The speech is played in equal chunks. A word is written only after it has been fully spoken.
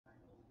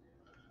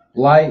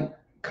Like,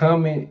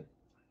 comment,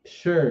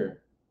 sure.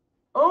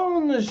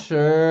 On the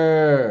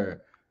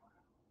sure.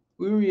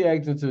 We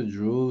reacting to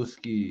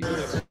Drewski.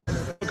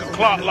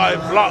 Clock life,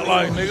 block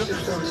life,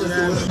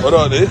 nigga. What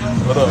up, dude?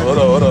 What up, what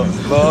up, what up?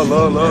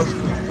 Love.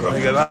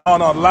 Nigga,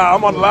 I'm on the live.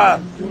 I'm on the live.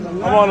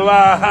 I'm on the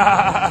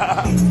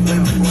live.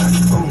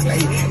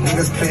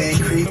 Niggas playing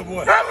creep.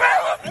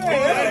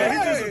 Hey,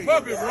 he's just a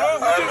puppet, bro.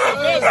 He's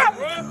just a puppet,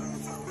 bro.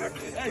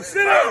 Hey,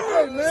 sit down.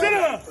 Sit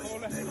down.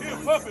 He's a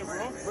puppet, bro.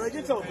 Bro,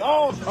 get your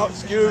dog. Oh,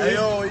 excuse me. Hey,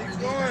 yo, where you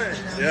going?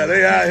 Yeah,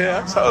 they out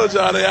here. I told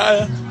y'all they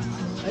out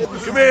here.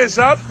 Come here,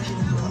 son.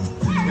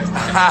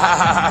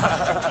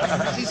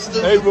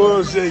 Hey,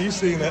 bullshit, you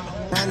seen that?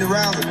 Randy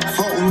Rouser,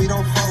 fuck with me,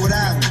 don't fuck with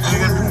Ivan.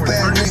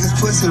 Bad niggas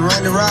pussy,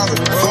 Randy Rouser,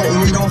 fuck with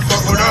me, don't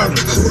fuck with Ivan.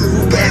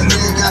 Bad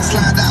nigga got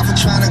slimed out for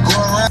trying to go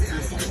around.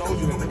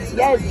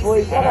 Yes,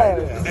 boy, shut up.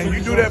 And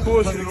you do that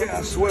bullshit again,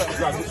 I swear.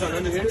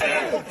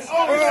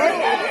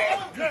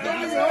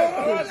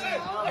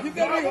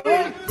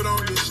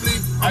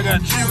 I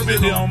got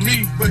 250 on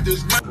me.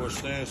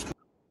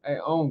 Hey,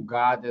 on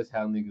God, that's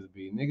how niggas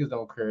be. Niggas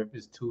don't care if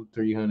it's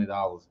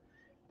 $200-$300.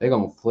 They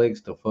gonna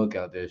flex the fuck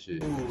out that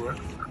shit. Wait.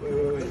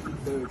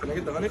 Can I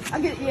get the 100? Can I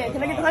get the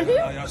 100?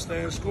 Y'all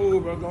stay in school,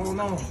 bro. Going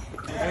on.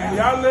 And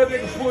y'all let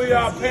niggas pull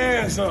y'all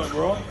pants up,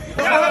 bro.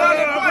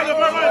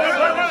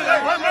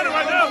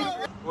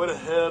 Where the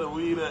hell the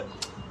weed at?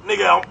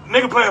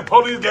 Nigga playing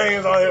police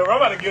games on here, bro.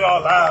 I'm about to get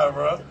all live,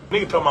 bro.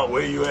 Nigga talking about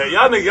where you at.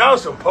 Y'all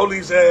some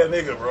police ass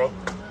nigga, bro.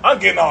 I'm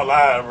getting all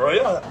live, bro.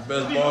 Y'all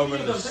best barber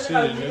in the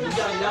city, nigga.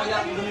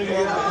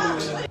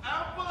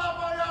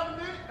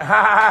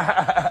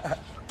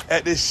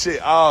 At this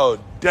shit all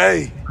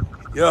day.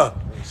 Yeah.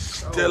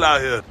 Still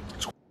out here.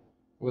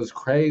 What's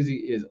crazy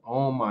is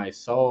on my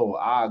soul.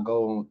 I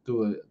go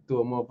through a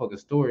motherfucking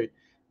story.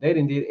 They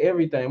done did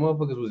everything.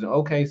 Motherfuckers was in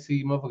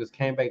OKC. Motherfuckers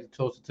came back to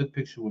Tulsa, took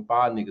pictures with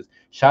 5 niggas,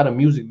 shot a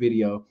music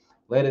video.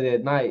 Later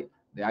that night,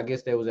 I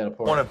guess they was at a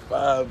party.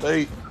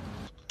 1.58.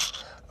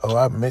 Oh,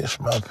 I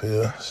mixed my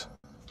pills.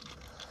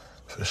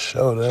 For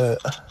sure that.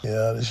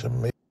 Yeah, this is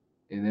a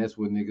And that's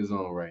what niggas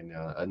on right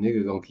now. A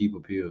nigga gonna keep a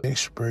pill.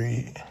 mixed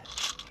breed.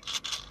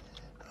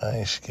 I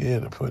ain't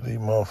scared to put these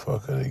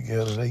motherfuckers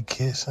together. They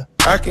kissing.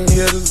 I can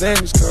hear the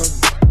Xanax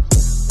coming.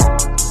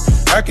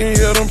 I can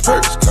hear them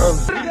perks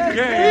coming.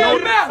 You ain't know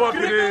what the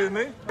fuck it is,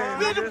 nigga.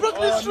 Nigga,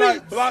 Brooklyn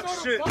Street. Block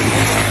shit. What's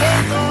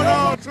going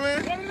on,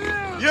 twin?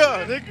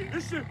 Yeah, nigga.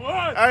 This shit for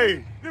us.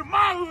 Hey. This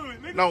my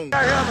hood, nigga. No.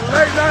 I have a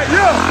late night.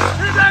 Yeah.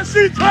 Here's that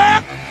shit,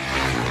 trap.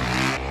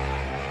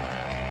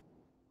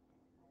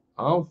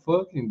 I'm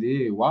fucking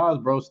dead. Why is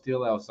bro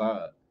still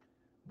outside?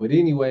 But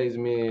anyways,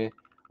 man,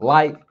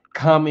 like,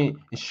 comment,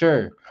 and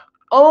share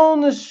on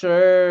the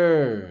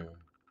shirt.